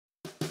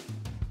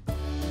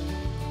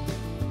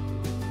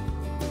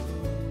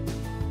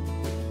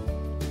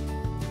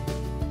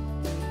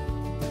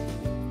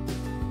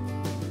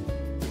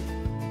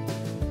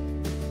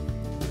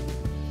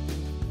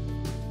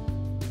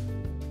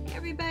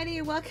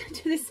everybody. Welcome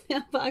to this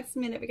Mailbox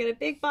Minute. We got a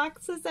big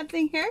box of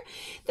something here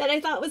that I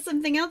thought was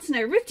something else, and I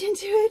ripped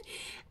into it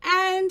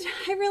and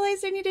I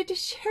realized I needed to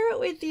share it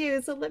with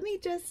you. So let me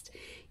just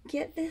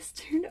get this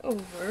turned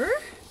over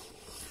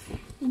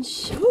and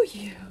show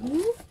you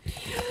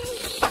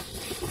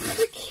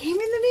what came in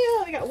the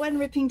mail. I got one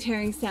ripping,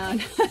 tearing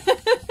sound.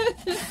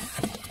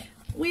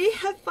 We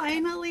have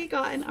finally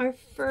gotten our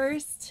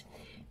first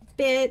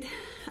bit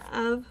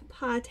of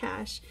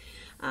Potash.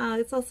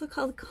 It's also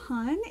called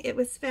Kaun.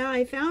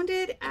 I found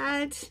it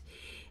at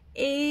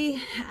a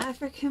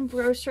African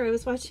grocer. I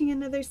was watching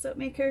another soap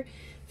maker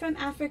from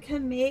Africa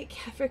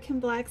make African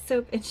black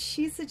soap, and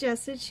she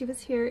suggested, she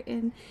was here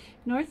in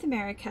North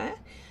America,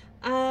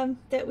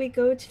 that we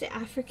go to the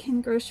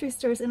African grocery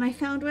stores, and I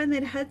found one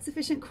that had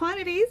sufficient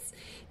quantities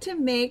to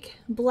make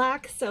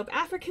black soap,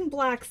 African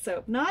black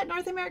soap, not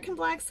North American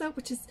black soap,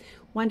 which is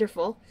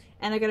wonderful,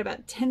 and I got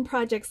about 10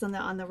 projects on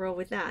the roll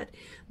with that,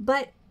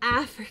 but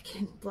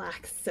African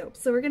black soap.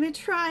 So we're gonna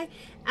try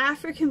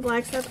African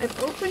black soap.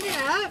 I've opened it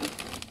up.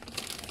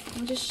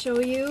 I'll just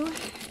show you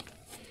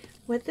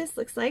what this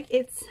looks like.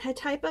 It's a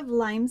type of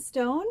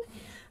limestone,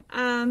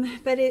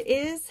 but it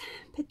is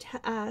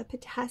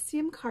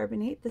potassium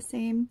carbonate, the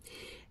same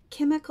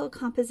chemical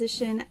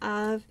composition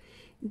of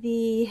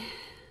the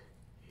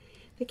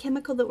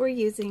chemical that we're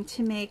using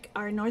to make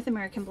our North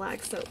American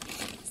black soap.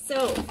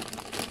 So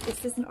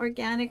this is an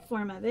organic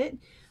form of it,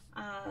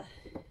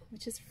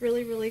 which is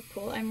really, really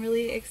cool. I'm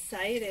really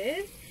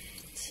excited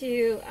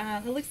to,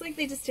 it looks like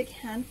they just took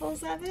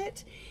handfuls of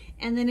it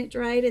and then it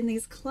dried in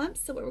these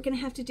clumps. So what we're going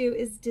to have to do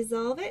is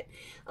dissolve it.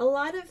 A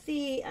lot of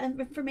the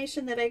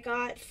information that I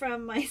got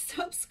from my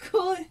soap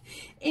school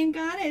in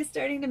Ghana is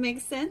starting to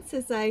make sense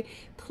as I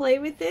play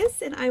with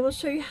this, and I will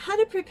show you how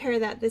to prepare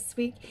that this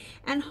week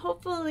and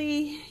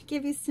hopefully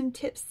give you some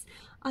tips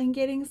on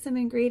getting some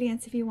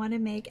ingredients if you want to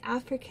make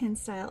African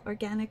style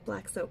organic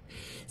black soap.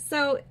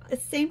 So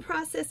same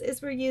process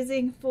as we're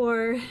using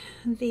for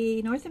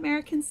the North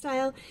American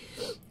style.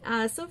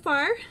 So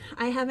far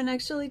I haven't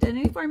actually done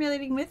any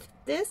formulating with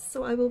this,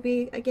 so I will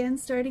be again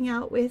starting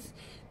out with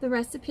the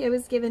recipe I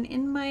was given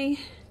in my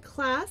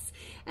class,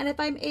 and if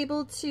I'm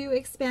able to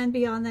expand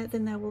beyond that,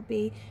 then there will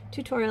be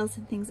tutorials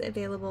and things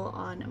available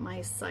on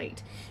my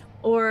site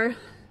or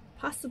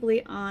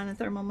possibly on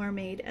Thermal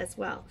Mermaid as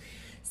well.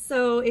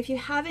 So if you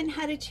haven't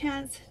had a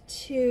chance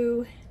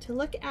to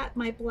look at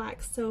my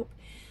black soap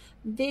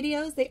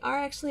videos, they are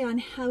actually on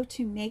how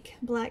to make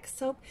black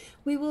soap.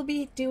 We will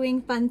be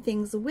doing fun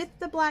things with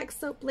the black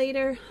soap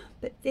later,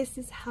 but this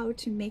is how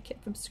to make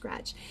it from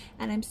scratch,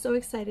 and I'm so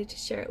excited to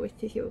share it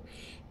with you,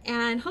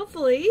 and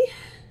hopefully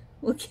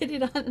we'll get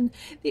it on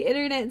the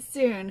internet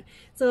soon.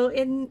 So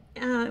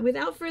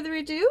without further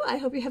ado, I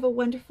hope you have a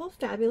wonderful,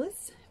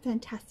 fabulous,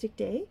 fantastic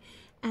day,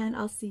 and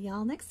I'll see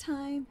y'all next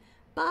time.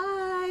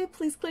 Bye.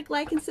 Please click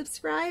like and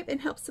subscribe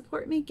and help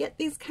support me get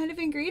these kind of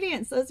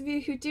ingredients. Those of you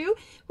who do,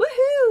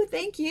 woohoo,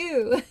 thank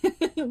you.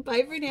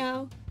 Bye for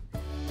now.